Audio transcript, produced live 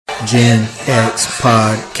Gen X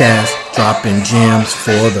podcast, dropping gems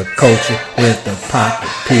for the culture with the pop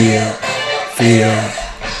appeal, feel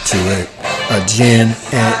to it. A Gen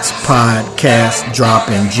X podcast,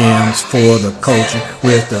 dropping gems for the culture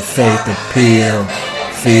with the faith appeal,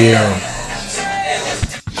 feel.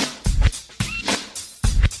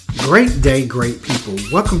 Great day, great people.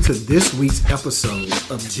 Welcome to this week's episode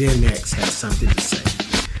of Gen X Has Something to Say.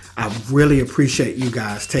 I really appreciate you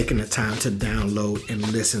guys taking the time to download and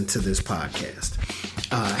listen to this podcast.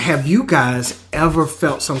 Have you guys ever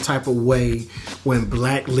felt some type of way when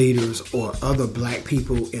black leaders or other black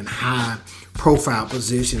people in high profile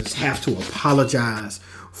positions have to apologize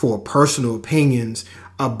for personal opinions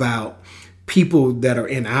about people that are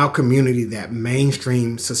in our community that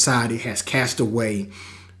mainstream society has cast away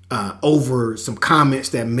over some comments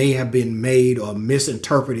that may have been made or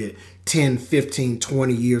misinterpreted 10, 15,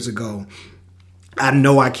 20 years ago? I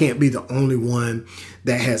know I can't be the only one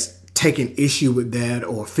that has taken issue with that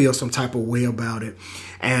or feel some type of way about it.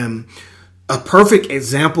 And a perfect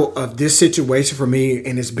example of this situation for me,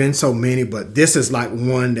 and it's been so many, but this is like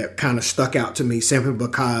one that kind of stuck out to me simply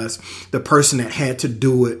because the person that had to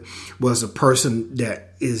do it was a person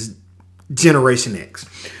that is Generation X.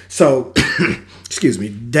 So, excuse me,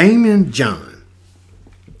 Daymond John,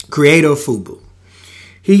 creator of FUBU,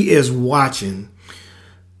 he is watching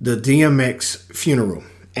the DMX funeral,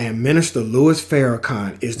 and Minister Louis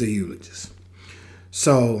Farrakhan is the eulogist.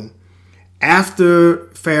 So after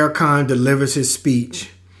Farrakhan delivers his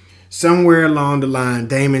speech, somewhere along the line,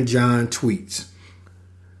 Daymond John tweets,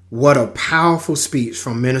 "What a powerful speech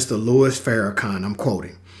from Minister Louis Farrakhan," I'm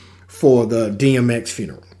quoting, "for the DMX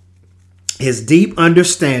funeral. His deep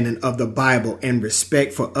understanding of the Bible and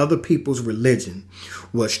respect for other people's religion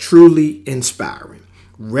was truly inspiring.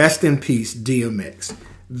 Rest in peace, DMX."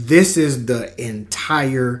 This is the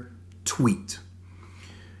entire tweet.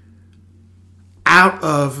 Out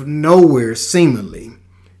of nowhere, seemingly,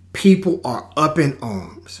 people are up in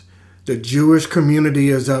arms. The Jewish community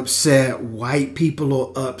is upset. White people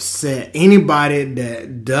are upset. Anybody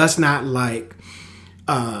that does not like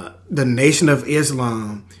the Nation of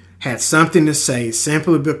Islam had something to say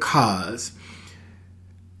simply because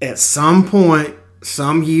at some point,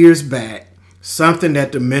 some years back, something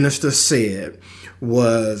that the minister said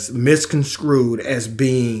was misconstrued as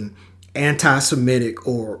being anti-Semitic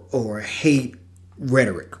or hate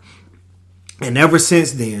rhetoric. And ever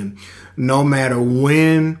since then, no matter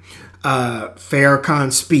when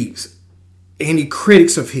Farrakhan speaks, any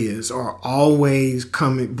critics of his are always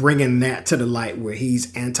bringing that to the light where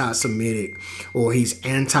he's anti-Semitic or he's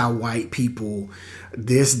anti-white people,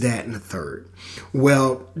 this, that, and the third.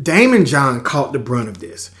 Well, Daymond John caught the brunt of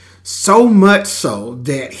this. So much so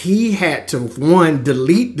that he had to, one,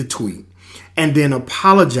 delete the tweet and then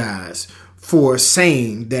apologize for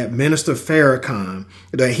saying that Minister Farrakhan,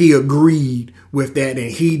 that he agreed with that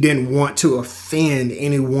and he didn't want to offend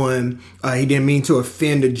anyone. He didn't mean to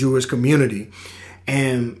offend the Jewish community.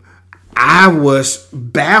 And I was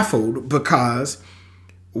baffled because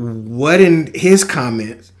what in his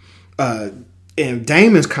comments, in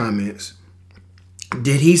Daymond's comments,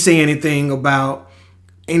 did he say anything about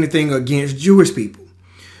anything against Jewish people?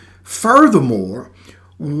 Furthermore,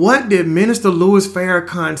 what did Minister Louis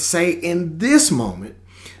Farrakhan say in this moment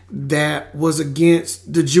that was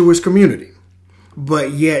against the Jewish community?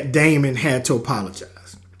 But yet Daymond had to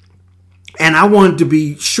apologize. And I wanted to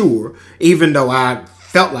be sure, even though I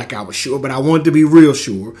felt like I was sure, but I wanted to be real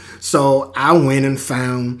sure. So I went and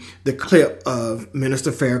found the clip of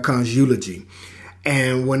Minister Farrakhan's eulogy.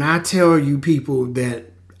 And when I tell you people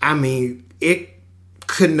that, I mean, it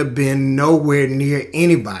couldn't have been nowhere near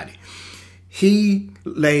anybody. He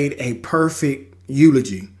laid a perfect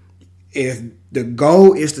eulogy. If the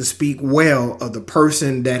goal is to speak well of the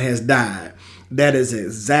person that has died, that is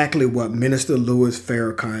exactly what Minister Louis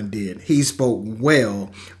Farrakhan did. He spoke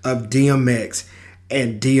well of DMX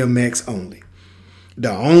and DMX only.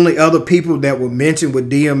 The only other people that were mentioned with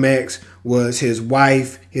DMX was his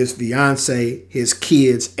wife, his fiance, his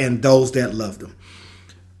kids, and those that loved him.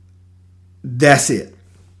 That's it.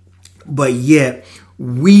 But yet,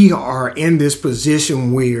 we are in this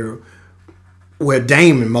position where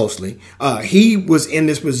Daymond mostly, he was in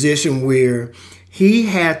this position where he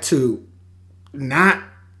had to not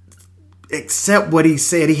accept what he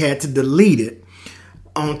said. He had to delete it,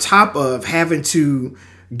 on top of having to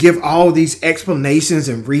give all these explanations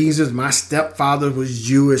and reasons. My stepfather was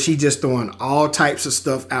Jewish. He just throwing all types of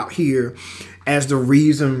stuff out here as the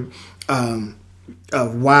reason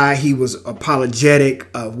of why he was apologetic,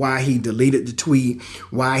 of why he deleted the tweet,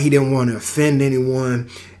 why he didn't want to offend anyone.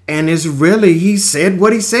 And it's really, he said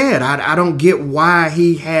what he said. I don't get why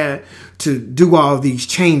he had to do all these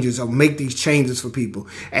changes or make these changes for people.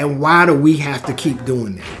 And why do we have to keep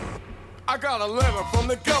doing that? I got a letter from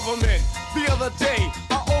the government the other day.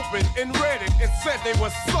 I opened and read it. It said they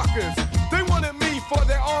were suckers. They wanted me for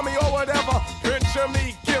their army or whatever. Picture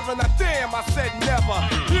me giving a damn. I said never.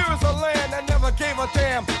 Here's a land that never gave a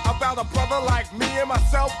damn about a brother like me and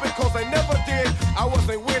myself, because they never did. I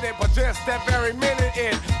wasn't with it, but just that very minute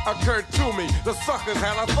it occurred to me. The suckers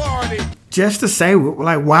had authority. Just to say,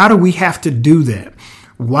 like, why do we have to do that?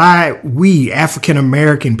 Why we African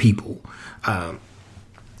American people,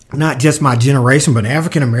 not just my generation, but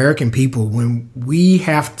African American people, when we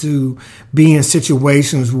have to be in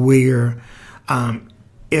situations where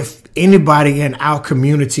if anybody in our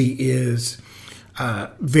community is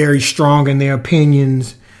very strong in their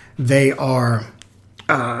opinions, they are,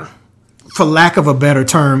 for lack of a better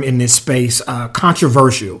term in this space,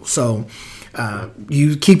 controversial. So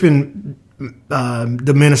you keeping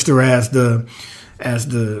the minister as the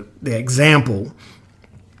example,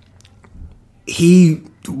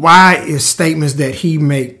 why is statements that he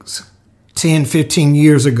makes 10, 15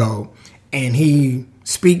 years ago, and he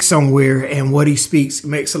speaks somewhere and what he speaks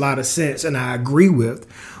makes a lot of sense and I agree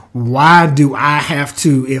with, why do I have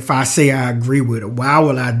to, if I say I agree with it, why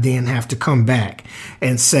will I then have to come back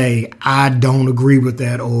and say I don't agree with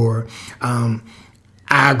that, or I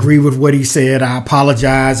agree with what he said, I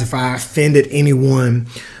apologize if I offended anyone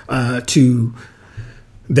to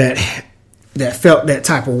that felt that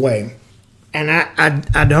type of way. And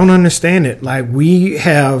I don't understand it. Like, we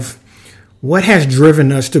have, what has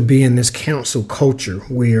driven us to be in this council culture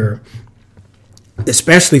where,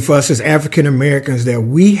 especially for us as African Americans, that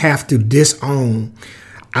we have to disown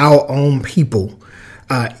our own people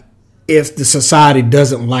if the society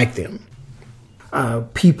doesn't like them.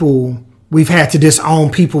 We've had to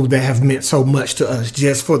disown people that have meant so much to us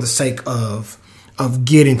just for the sake of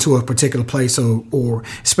getting to a particular place, or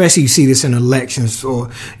especially you see this in elections.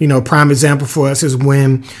 Or, prime example for us is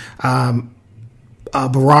when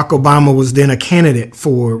Barack Obama was then a candidate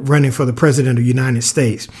for running for the president of the United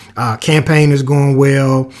States. Campaign is going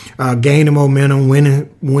well, gaining momentum,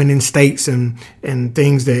 winning states and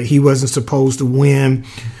things that he wasn't supposed to win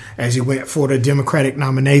as he went for the Democratic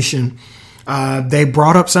nomination. They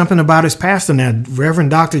brought up something about his pastor now,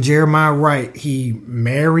 Reverend Dr. Jeremiah Wright. He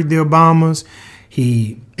married the Obamas.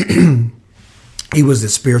 He was the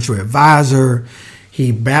spiritual advisor.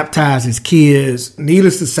 He baptized his kids.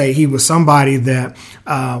 Needless to say, he was somebody that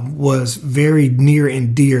was very near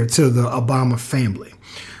and dear to the Obama family.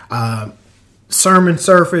 Sermon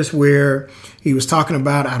surfaced where he was talking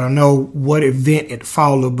about, I don't know what event it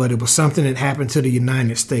followed, but it was something that happened to the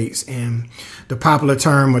United States. And the popular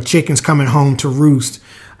term of chickens coming home to roost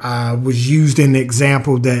was used in the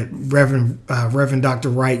example that Reverend Dr.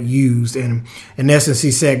 Wright used. And in essence,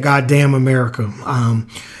 he said, "God damn America."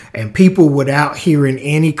 And people, without hearing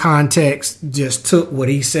any context, just took what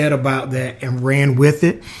he said about that and ran with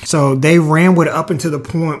it. So they ran with it up until the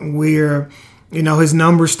point where, his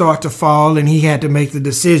numbers start to fall and he had to make the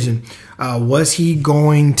decision. Was he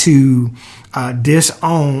going to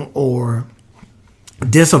disown or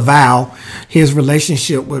disavow his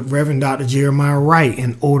relationship with Reverend Dr. Jeremiah Wright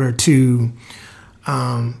in order to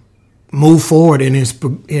move forward in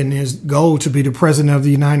his goal to be the president of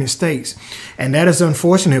the United States? And that is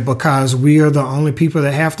unfortunate, because we are the only people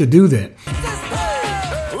that have to do that.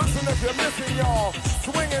 Listen, if you're missing, y'all,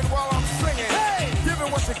 swinging while I'm singing,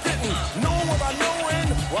 giving what you're getting, knowing what I knowing,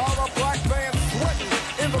 while the black band's sweating,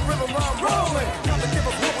 in the rhythm I'm rolling. Gotta give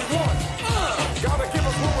us what we want, gotta give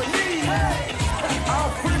us what we need. Our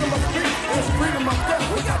freedom of speech is freedom of death.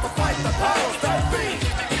 We got to fight the powers that be.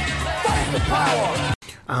 Fight the power.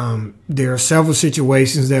 There are several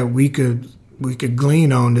situations that we could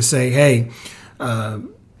glean on to say, hey,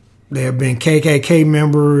 there have been KKK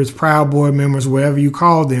members, Proud Boy members, whatever you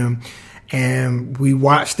call them, and we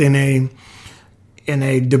watched in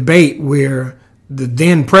a debate where the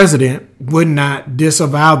then president would not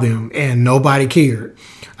disavow them, and nobody cared.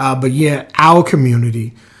 But yet our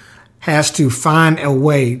community has to find a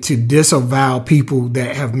way to disavow people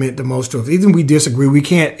that have meant the most to us. Even we disagree,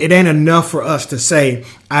 it ain't enough for us to say,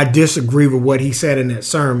 I disagree with what he said in that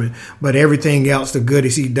sermon, but everything else, the good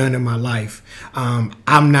he's done in my life,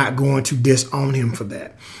 I'm not going to disown him for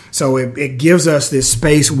that. So it gives us this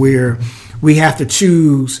space where we have to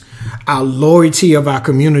choose our loyalty of our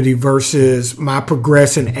community versus my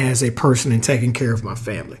progressing as a person and taking care of my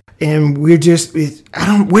family. And where does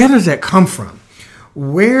that come from?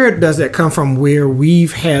 where does that come from, where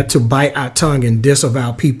we've had to bite our tongue and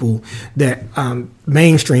disavow people that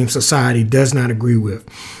mainstream society does not agree with?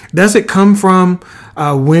 Does it come from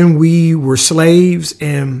when we were slaves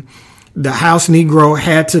and the house Negro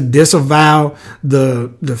had to disavow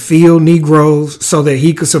the field Negroes so that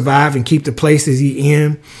he could survive and keep the places he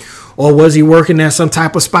in? Or was he working as some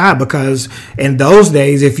type of spy? Because in those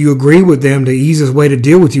days, if you agree with them, the easiest way to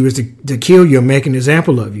deal with you is to kill you and make an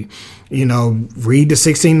example of you. You know, read the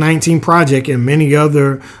 1619 Project and many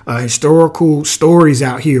other historical stories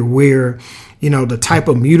out here where, you know, the type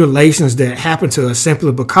of mutilations that happened to us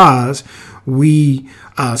simply because we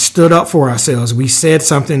stood up for ourselves. We said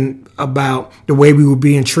something about the way we were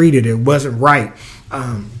being treated. It wasn't right.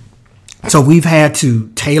 So we've had to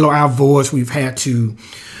tailor our voice. We've had to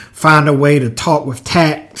find a way to talk with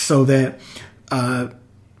tact so that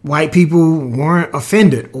white people weren't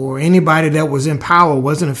offended, or anybody that was in power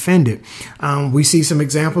wasn't offended. We see some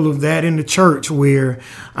example of that in the church where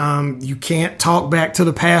you can't talk back to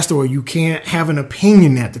the pastor, or you can't have an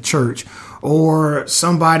opinion at the church, or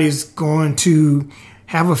somebody's going to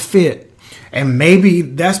have a fit. And maybe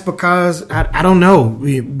that's because, I don't know,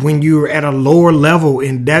 when you're at a lower level,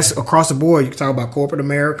 and that's across the board. You can talk about corporate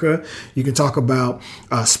America. You can talk about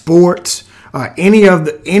sports,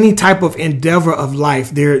 any type of endeavor of life.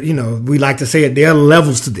 There, you know, we like to say it, there are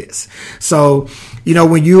levels to this. So, you know,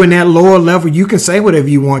 when you're in that lower level, you can say whatever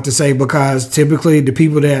you want to say, because typically the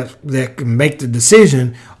people that can make the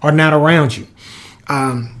decision are not around you.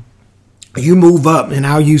 You move up, and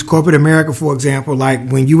I'll use corporate America, for example. Like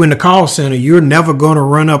when you in the call center, you're never going to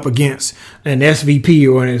run up against an SVP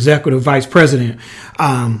or an executive vice president.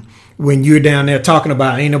 When you're down there talking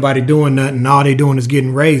about ain't nobody doing nothing, and all they doing is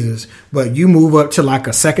getting raises. But you move up to like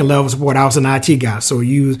a second level support. I was an IT guy, so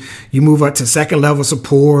you move up to second level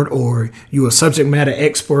support, or you a subject matter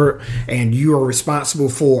expert, and you are responsible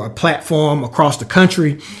for a platform across the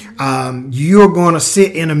country. You're going to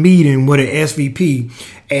sit in a meeting with an SVP,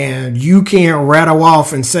 and you can't rattle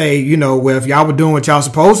off and say, you know, well, if y'all were doing what y'all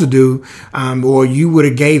supposed to do, or you would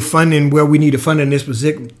have gave funding where we need to fund in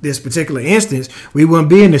this particular instance, we wouldn't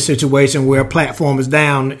be in this situation where a platform is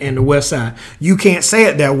down in the West Side. You can't say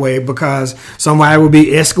it that way, because somebody will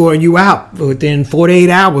be escorting you out within 48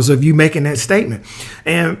 hours of you making that statement.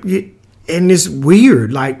 And it's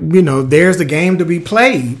weird. Like, you know, there's the game to be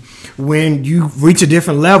played when you reach a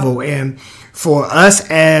different level. And for us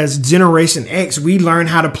as Generation X, we learn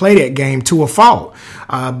how to play that game to a fault,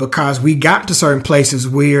 because we got to certain places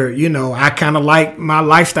where, you know, I kind of like my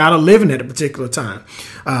lifestyle of living at a particular time.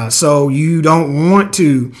 So you don't want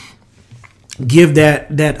to give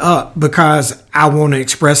that up because I want to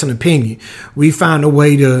express an opinion. We find a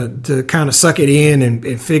way to kind of suck it in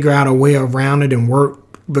and figure out a way around it and work,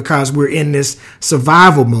 because we're in this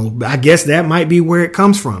survival mode. I guess that might be where it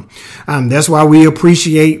comes from. That's why we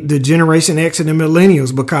appreciate the Generation X and the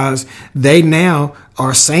millennials, because they now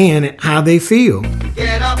are saying how they feel.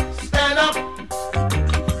 Get up, stand up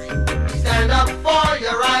for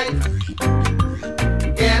your right.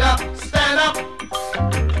 Get up, stand up,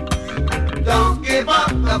 don't give up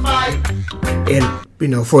the fight. And, you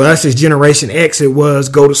know, for us as Generation X, it was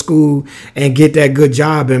go to school and get that good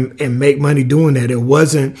job and make money doing that. It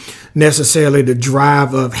wasn't necessarily the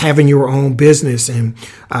drive of having your own business and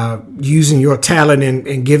using your talent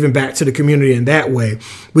and giving back to the community in that way.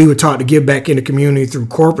 We were taught to give back in the community through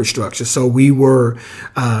corporate structure. So we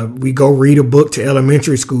go read a book to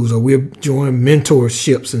elementary schools, or we join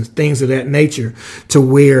mentorships and things of that nature, to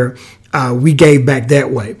where we gave back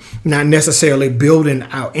that way, not necessarily building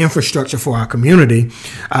our infrastructure for our community.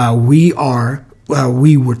 We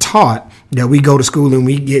were taught that we go to school and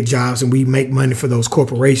we get jobs and we make money for those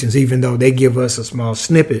corporations, even though they give us a small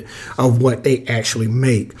snippet of what they actually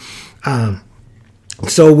make.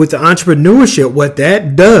 So with the entrepreneurship, what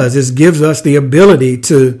that does is gives us the ability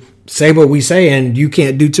to say what we say, and you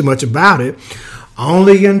can't do too much about it,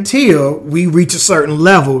 only until we reach a certain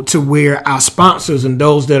level to where our sponsors and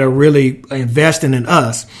those that are really investing in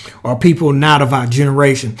us are people not of our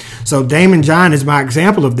generation. So Daymond John is my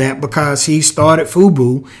example of that, because he started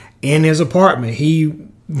FUBU in his apartment. He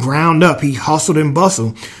ground up, he hustled and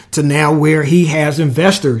bustled to now where he has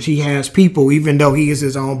investors, he has people, even though he is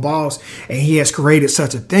his own boss and he has created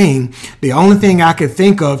such a thing. The only thing I could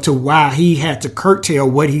think of to why he had to curtail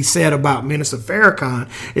what he said about Minister Farrakhan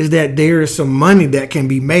is that there is some money that can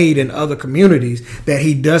be made in other communities that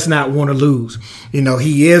he does not want to lose. You know,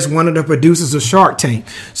 he is one of the producers of Shark Tank.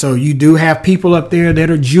 So you do have people up there that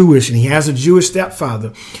are Jewish, and he has a Jewish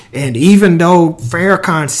stepfather. And even though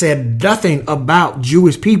Farrakhan said nothing about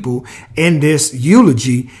Jewish people in this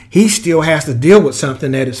eulogy, he still has to deal with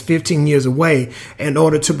something that is 15 years away in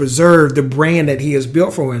order to preserve the brand that he has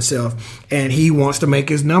built for himself. And he wants to make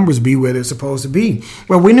his numbers be where they're supposed to be.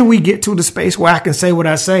 Well, when do we get to the space where I can say what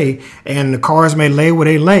I say and the cars may lay where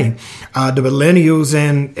they lay? The millennials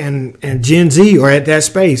and Gen Z are at that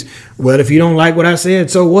space. Well, if you don't like what I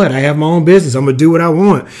said, so what? I have my own business. I'm going to do what I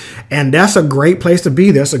want. And that's a great place to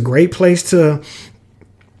be. That's a great place to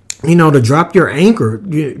to drop your anchor,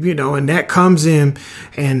 and that comes in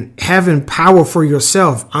and having power for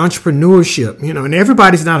yourself, entrepreneurship, and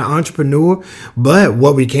everybody's not an entrepreneur, but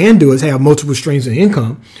what we can do is have multiple streams of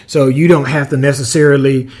income. So you don't have to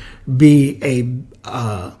necessarily be a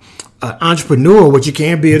entrepreneur. What you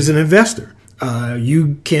can be is an investor.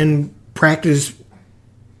 You can practice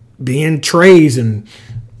being trades and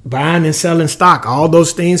buying and selling stock. All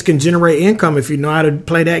those things can generate income if you know how to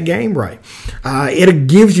play that game right. It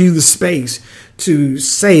gives you the space to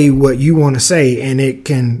say what you want to say,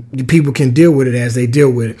 and people can deal with it as they deal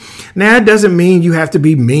with it. Now, it doesn't mean you have to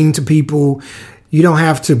be mean to people. You don't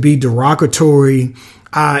have to be derogatory.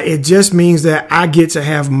 It just means that I get to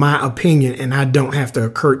have my opinion and I don't have to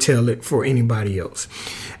curtail it for anybody else.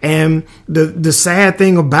 And the sad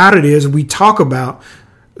thing about it is we talk about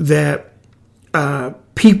that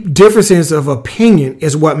differences of opinion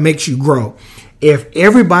is what makes you grow. If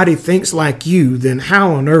everybody thinks like you, then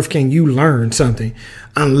how on earth can you learn something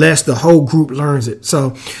unless the whole group learns it?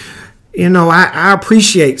 So, I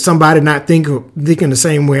appreciate somebody not thinking the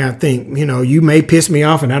same way I think. You may piss me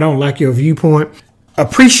off and I don't like your viewpoint.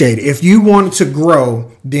 Appreciate it. If you wanted to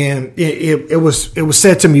grow, then it was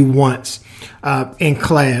said to me once in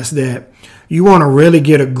class that you want to really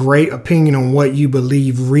get a great opinion on what you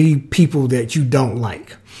believe, read people that you don't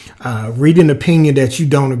like. Read an opinion that you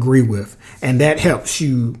don't agree with. And that helps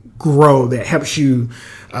you grow. That helps you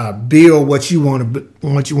build what you want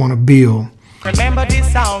to build. Remember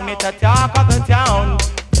this sound, it's a talk of the town,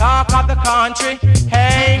 talk of the country.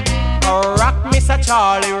 Hey, rock Mr.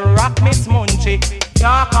 Charlie, rock Miss Munchie,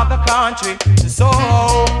 talk of the country. So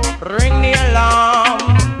ring the alarm,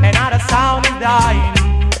 another sound is dying.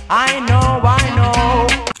 I know.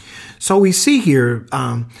 So we see here,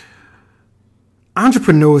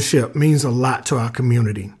 entrepreneurship means a lot to our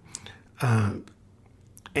community.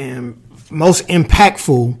 And most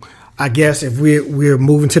impactful, I guess, if we're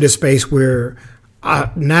moving to this space where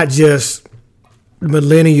not just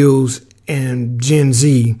millennials and Gen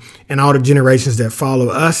Z and all the generations that follow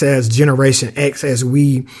us as Generation X, as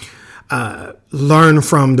we learn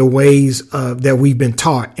from the ways that we've been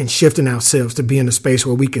taught and shifting ourselves to be in a space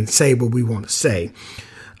where we can say what we want to say.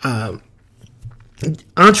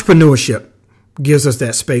 Entrepreneurship gives us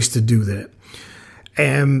that space to do that.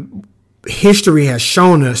 And history has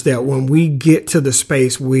shown us that when we get to the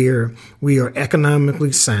space where we are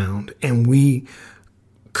economically sound and we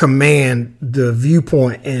command the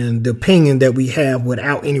viewpoint and the opinion that we have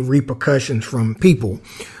without any repercussions from people,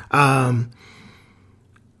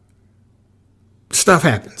 stuff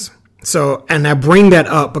happens. So, and I bring that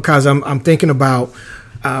up because I'm thinking about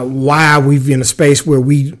why we've in a space where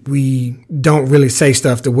we don't really say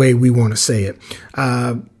stuff the way we want to say it.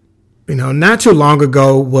 Not too long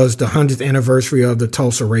ago was the 100th anniversary of the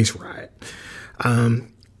Tulsa race riot.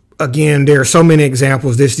 Again, there are so many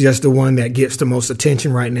examples. This is just the one that gets the most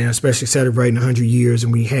attention right now, especially celebrating 100 years.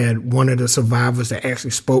 And we had one of the survivors that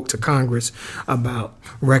actually spoke to Congress about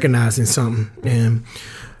recognizing something. And,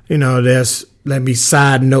 let me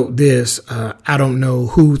side note this. I don't know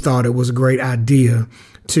who thought it was a great idea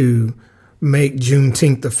to make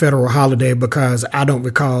Juneteenth a federal holiday, because I don't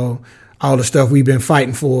recall all the stuff we've been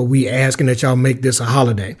fighting for. We asking that y'all make this a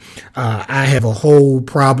holiday. I have a whole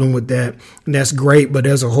problem with that. And that's great, but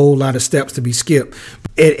there's a whole lot of steps to be skipped.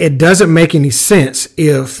 It doesn't make any sense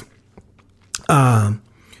if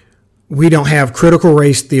we don't have critical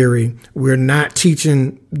race theory. We're not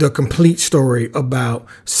teaching the complete story about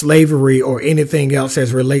slavery or anything else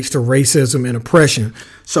as relates to racism and oppression.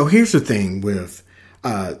 So here's the thing with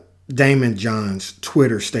Damon John's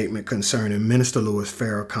Twitter statement concerning Minister Louis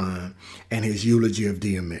Farrakhan and his eulogy of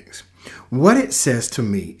DMX. What it says to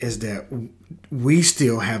me is that we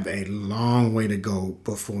still have a long way to go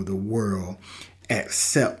before the world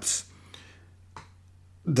accepts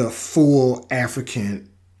the full African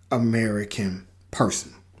American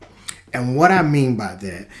person. And what I mean by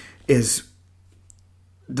that is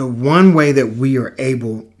the one way that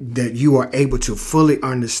you are able to fully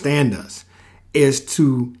understand us is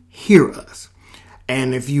to hear us.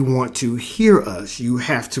 And if you want to hear us, you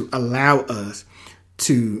have to allow us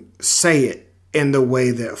to say it in the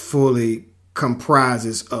way that fully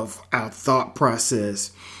comprises of our thought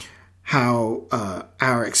process, how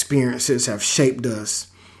our experiences have shaped us,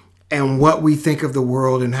 and what we think of the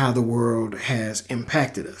world and how the world has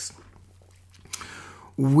impacted us.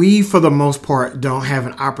 We, for the most part, don't have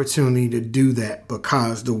an opportunity to do that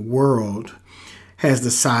because the world has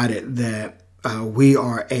decided that we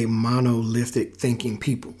are a monolithic thinking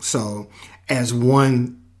people. So as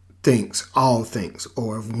one thinks, all thinks,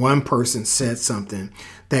 or if one person said something,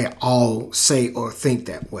 they all say or think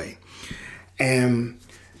that way. And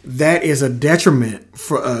that is a detriment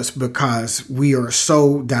for us because we are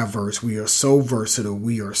so diverse, we are so versatile,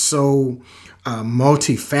 we are so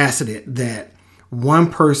multifaceted that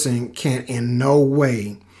one person can in no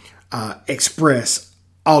way express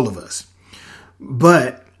all of us.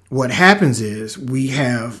 But what happens is we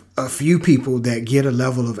have a few people that get a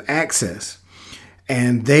level of access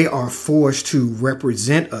and they are forced to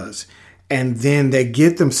represent us. And then they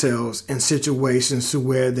get themselves in situations to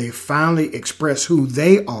where they finally express who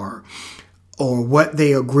they are or what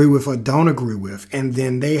they agree with or don't agree with. And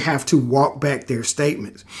then they have to walk back their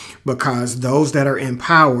statements because those that are in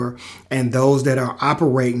power and those that are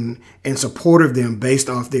operating in support of them based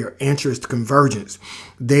off their interest convergence,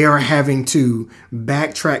 they are having to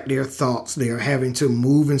backtrack their thoughts. They are having to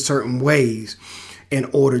move in certain ways in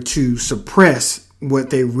order to suppress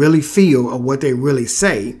what they really feel or what they really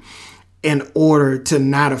say in order to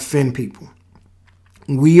not offend people.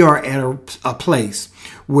 We are at a place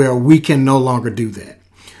where we can no longer do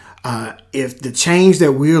that. If the change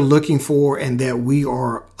that we're looking for and that we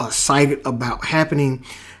are excited about happening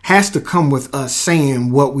has to come with us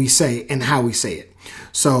saying what we say and how we say it.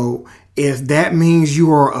 So if that means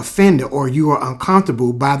you are offended or you are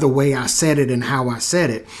uncomfortable by the way I said it and how I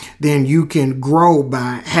said it, then you can grow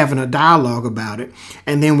by having a dialogue about it,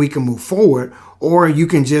 and then we can move forward. Or you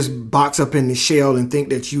can just box up in the shell and think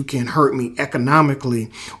that you can hurt me economically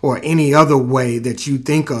or any other way that you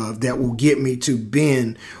think of that will get me to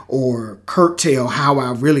bend or curtail how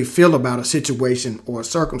I really feel about a situation or a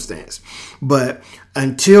circumstance. But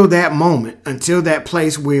until that moment, until that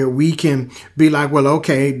place where we can be like, well,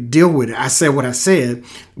 okay, deal with it. I said what I said.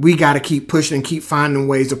 We got to keep pushing and keep finding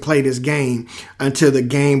ways to play this game until the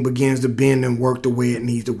game begins to bend and work the way it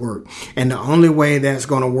needs to work. And the only way that's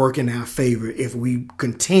going to work in our favor if we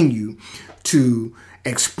continue to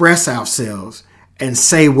express ourselves and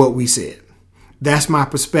say what we said. That's my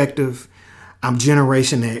perspective. I'm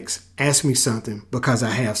Generation X. Ask me something because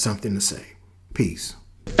I have something to say. Peace.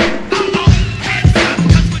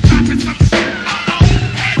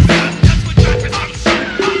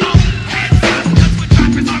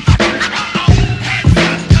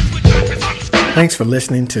 Thanks for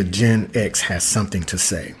listening to Gen X Has Something to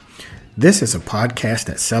Say. This is a podcast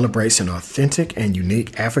that celebrates an authentic and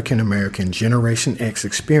unique African-American Generation X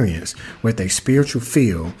experience with a spiritual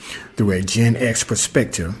feel through a Gen X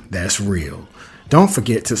perspective that's real. Don't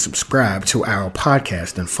forget to subscribe to our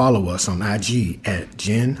podcast and follow us on IG at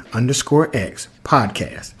Gen_X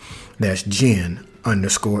podcast. That's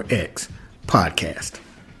Gen_X podcast.